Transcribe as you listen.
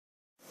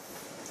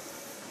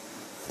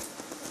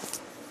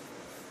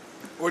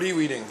What are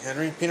you eating,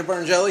 Henry? Peanut butter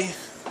and jelly?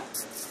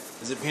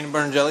 Is it peanut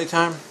butter and jelly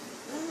time?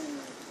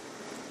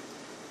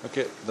 Look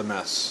at the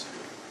mess.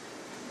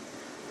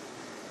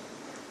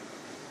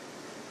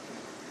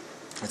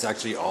 It's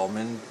actually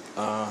almond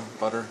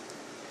butter.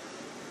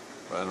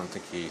 But I don't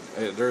think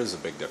there is a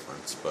big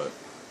difference, but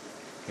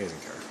he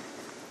doesn't care.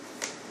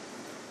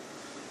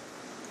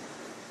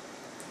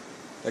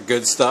 That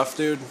good stuff,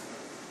 dude?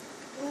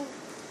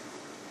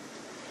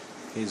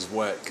 He's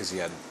wet because he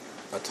had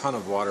a ton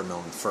of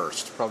watermelon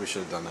first. Probably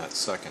should have done that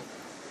second.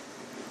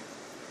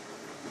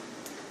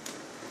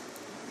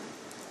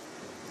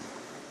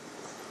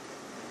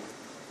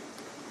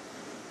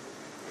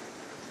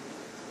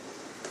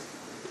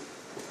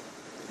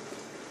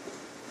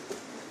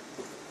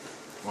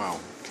 Wow.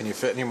 Can you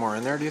fit any more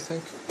in there, do you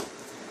think?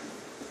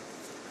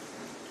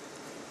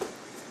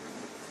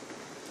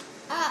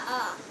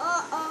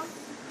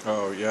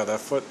 Oh, yeah,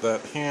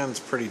 that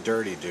hand's pretty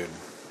dirty, dude.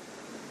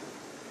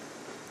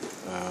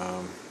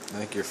 I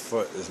think your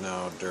foot is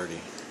now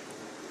dirty.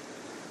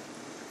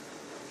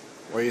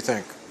 What do you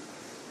think?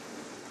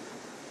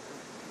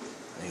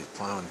 He's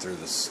plowing through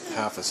this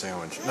half a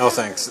sandwich. No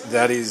thanks.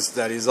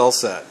 Daddy's all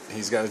set.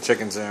 He's got a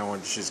chicken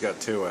sandwich. She's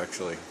got two,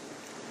 actually.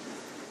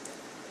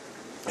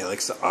 He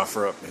likes to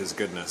offer up his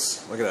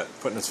goodness. Look at that,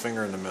 putting his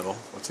finger in the middle.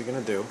 What's he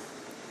gonna do?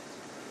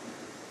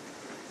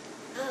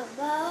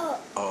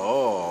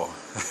 Oh.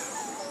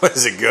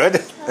 Is it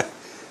good?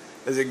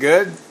 Is it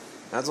good?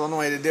 That's one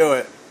way to do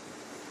it.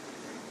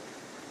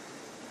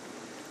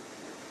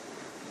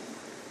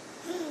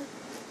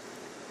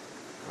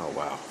 Oh,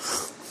 wow.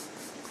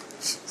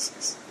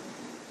 Jesus.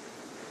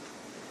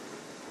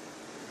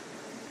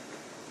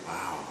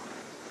 Wow.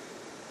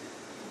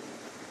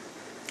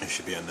 It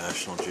should be on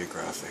National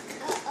Geographic.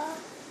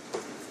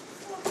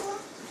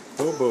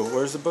 Boo-boo.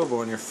 Where's the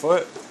boo-boo? On your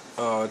foot?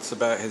 Oh, it's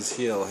about his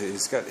heel.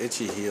 He's got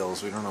itchy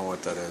heels. We don't know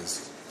what that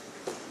is.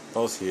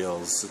 Both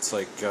heels. It's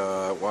like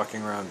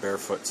walking around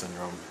barefoot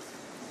syndrome.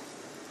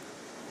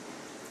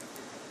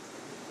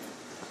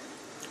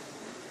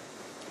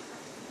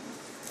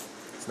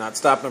 It's not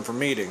stopping him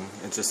from eating.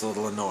 It's just a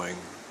little annoying.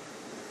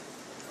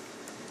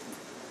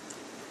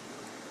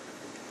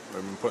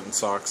 I've been putting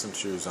socks and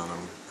shoes on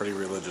him pretty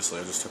religiously.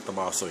 I just took them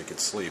off so he could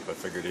sleep. I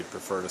figured he'd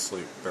prefer to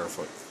sleep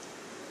barefoot.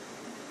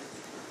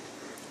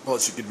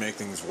 Plus, you could make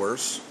things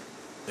worse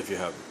if you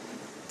have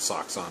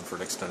socks on for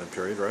an extended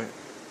period, right?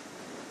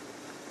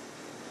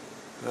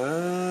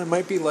 It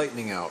might be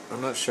lightning out.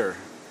 I'm not sure.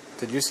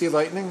 Did you see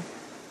lightning?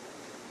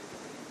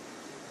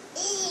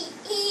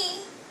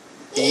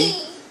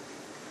 E?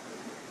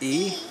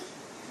 E?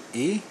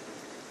 E?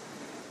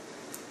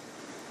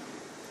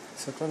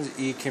 Sometimes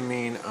E can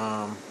mean,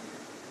 I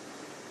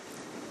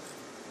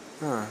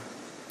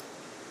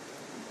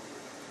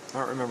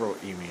don't remember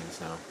what E means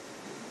now.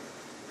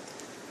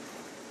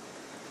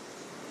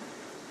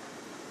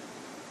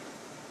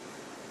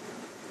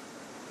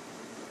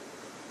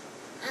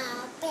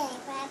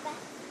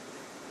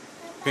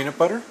 Peanut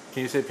butter?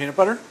 Can you say peanut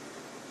butter?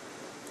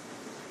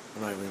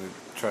 I'm not even going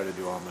to try to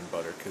do almond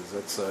butter because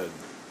that's a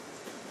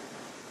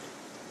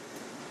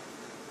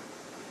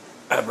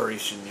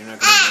aberration. You're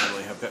not going to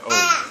normally have.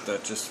 Oh,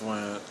 that just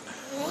went.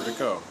 Where'd it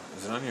go?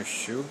 Is it on your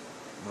shoe?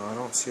 No, I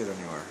don't see it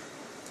anywhere.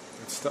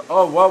 It's still.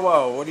 Oh, whoa,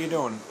 whoa! What are you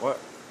doing? What?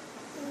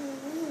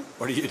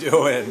 What are you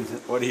doing?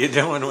 What are you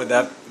doing with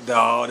that?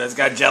 Oh, that's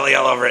got jelly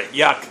all over it.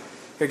 Yuck!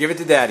 Here, give it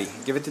to Daddy.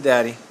 Give it to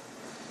Daddy.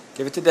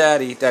 Give it to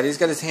Daddy. Daddy's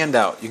got his hand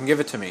out. You can give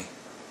it to me.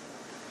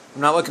 I'm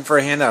not looking for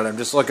a handout. I'm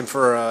just looking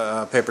for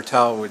a paper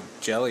towel with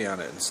jelly on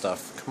it and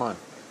stuff. Come on.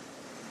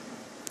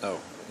 Oh,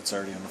 it's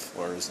already on the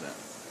floor, isn't it?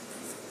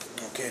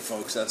 Okay,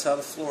 folks, that's how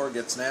the floor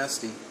gets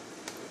nasty.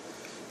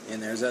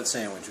 And there's that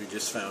sandwich. We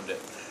just found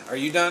it. Are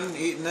you done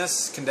eating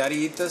this? Can Daddy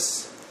eat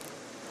this?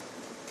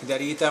 Can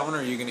Daddy eat that one, or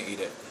are you going to eat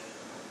it?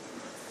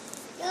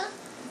 Yeah.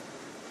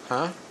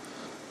 Huh?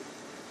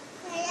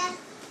 Yeah.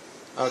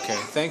 Okay,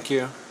 thank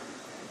you.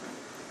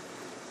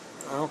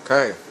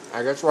 Okay,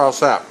 I guess we're all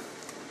set.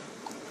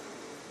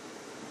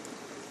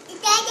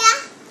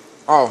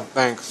 Oh,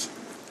 thanks.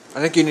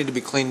 I think you need to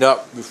be cleaned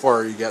up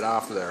before you get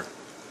off of there.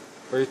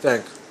 What do you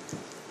think?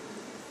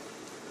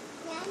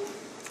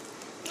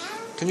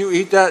 Can you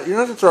eat that? You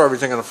don't have to throw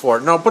everything on the floor.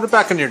 No, put it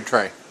back in your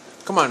tray.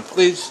 Come on,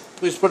 please.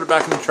 Please put it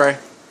back in the tray.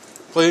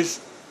 Please.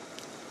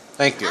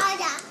 Thank you.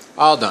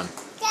 All done.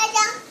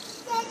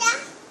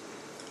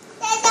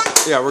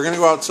 Yeah, we're going to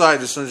go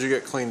outside as soon as you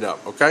get cleaned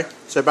up, okay?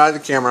 Say bye to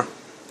the camera.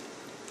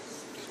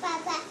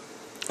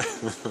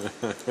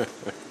 Bye-bye.